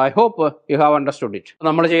I hope you have understood it.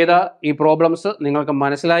 നമ്മൾ ചെയ്ത ഈ problems നിങ്ങൾക്ക്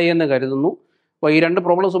മനസ്സിലായി എന്ന് കരുതുന്നു. അപ്പോൾ ഈ രണ്ട്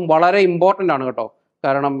പ്രോബ്ലംസും വളരെ ഇമ്പോർട്ടൻ്റ് ആണ് കേട്ടോ.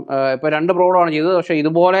 കാരണം ഇപ്പോൾ രണ്ട് പ്രോബ്ലമാണ് ചെയ്തത്, പക്ഷേ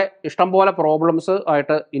ഇതുപോലെ ഇഷ്ടംപോലെ പ്രോബ്ലംസ്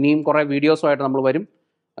ആയിട്ട് ഇനിയും കുറേ വീഡിയോസുമായിട്ട് നമ്മൾ വരും.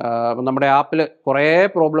 നമ്മുടെ ആപ്പിൽ കുറേ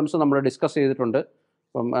പ്രോബ്ലംസ് നമ്മൾ ഡിസ്കസ് ചെയ്തിട്ടുണ്ട്.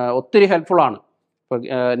 അപ്പം ഒത്തിരി ഹെൽപ്ഫുള്ളാണ്. ഇപ്പോൾ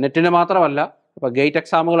നെറ്റിന് മാത്രമല്ല, ഇപ്പോൾ ഗേറ്റ്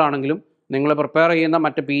എക്സാമുകളാണെങ്കിലും നിങ്ങൾ പ്രിപ്പയർ ചെയ്യുന്ന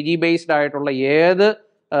മറ്റ് PG ബേസ്ഡ് ആയിട്ടുള്ള ഏത്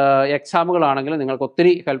എക്സാമുകളാണെങ്കിലും നിങ്ങൾക്ക്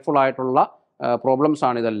ഒത്തിരി ഹെൽപ്ഫുൾ ആയിട്ടുള്ള പ്രോബ്ലംസ്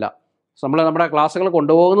ആണ് ഇതെല്ലാം. നമ്മുടെ ക്ലാസ്സുകൾ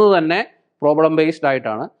കൊണ്ടുപോകുന്നത് തന്നെ പ്രോബ്ലം ബേസ്ഡ്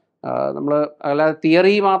ആയിട്ടാണ്. നമ്മൾ അല്ലാതെ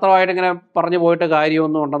തിയറി മാത്രമായിട്ട് ഇങ്ങനെ പറഞ്ഞു പോയിട്ട്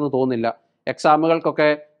കാര്യമൊന്നും ഉണ്ടെന്ന് തോന്നുന്നില്ല. എക്സാമുകൾക്കൊക്കെ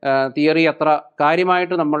തിയറി അത്ര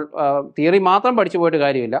കാര്യമായിട്ട് നമ്മൾ തിയറി മാത്രം പഠിച്ചു പോയിട്ട്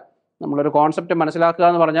കാര്യമില്ല. നമ്മളൊരു കോൺസെപ്റ്റ് മനസ്സിലാക്കുക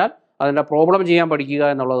എന്ന് പറഞ്ഞാൽ അതിൻ്റെ പ്രോബ്ലം ചെയ്യാൻ പഠിക്കുക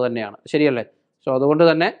എന്നുള്ളത് തന്നെയാണ്, ശരിയല്ലേ? സോ അതുകൊണ്ട്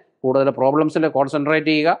തന്നെ കൂടുതൽ പ്രോബ്ലംസിൽ കോൺസെൻട്രേറ്റ്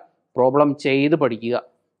ചെയ്യുക, പ്രോബ്ലം ചെയ്ത് പഠിക്കുക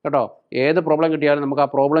കേട്ടോ. ഏത് പ്രോബ്ലം കിട്ടിയാലും നമുക്ക് ആ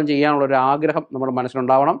പ്രോബ്ലം ചെയ്യാനുള്ളൊരു ആഗ്രഹം നമ്മുടെ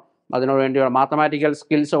മനസ്സിലുണ്ടാവണം. അതിനു വേണ്ടി മാത്തമാറ്റിക്കൽ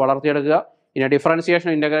സ്കിൽസ് വളർത്തിയെടുക്കുക. ഇനി ഡിഫറൻസിയേഷൻ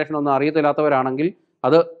ഇൻ്റഗ്രേഷൻ ഒന്നും അറിയത്തില്ലാത്തവരാണെങ്കിൽ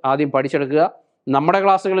അത് ആദ്യം പഠിച്ചെടുക്കുക. നമ്മുടെ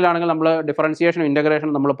ക്ലാസ്സുകളിലാണെങ്കിൽ നമ്മൾ ഡിഫറൻസിയേഷൻ ഇൻ്റഗ്രേഷൻ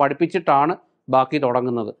നമ്മൾ പഠിപ്പിച്ചിട്ടാണ് ബാക്കി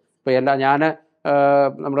തുടങ്ങുന്നത്. ഇപ്പോൾ ഞാൻ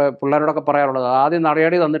നമ്മുടെ പിള്ളേരോടൊക്കെ പറയാറുള്ളത് ആദ്യം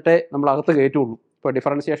നടയടി തന്നിട്ടേ നമ്മൾ അകത്ത് കയറ്റുള്ളൂ. ഇപ്പോൾ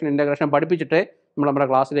ഡിഫറൻസിയേഷൻ ഇൻ്റഗ്രേഷൻ പഠിപ്പിച്ചിട്ടേ നമ്മൾ നമ്മുടെ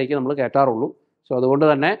ക്ലാസ്സിലേക്ക് നമ്മൾ കയറ്റാറുള്ളൂ. സോ അതുകൊണ്ട്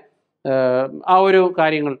തന്നെ ആ ഒരു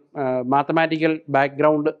കാര്യങ്ങൾ മാത്തമാറ്റിക്കൽ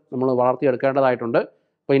ബാക്ക്ഗ്രൗണ്ട് നമ്മൾ വളർത്തിയെടുക്കേണ്ടതായിട്ടുണ്ട്.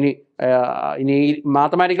 അപ്പോൾ ഇനി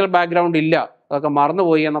മാത്തമാറ്റിക്കൽ ബാക്ക്ഗ്രൗണ്ട് ഇല്ല, അതൊക്കെ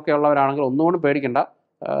മറന്നുപോയി എന്നൊക്കെയുള്ളവരാണെങ്കിൽ ഒന്നുകൊണ്ടും പേടിക്കണ്ട.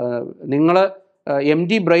 നിങ്ങൾ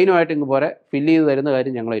empty ബ്രെയിനുമായിട്ട് ഇങ്ങ് പോരെ ഫില്ല് ചെയ്ത് തരുന്ന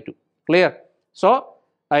കാര്യം ഞങ്ങളേറ്റു. Clear? So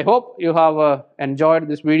I hope you have enjoyed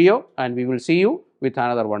this video and we will see you with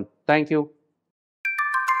another one. Thank you.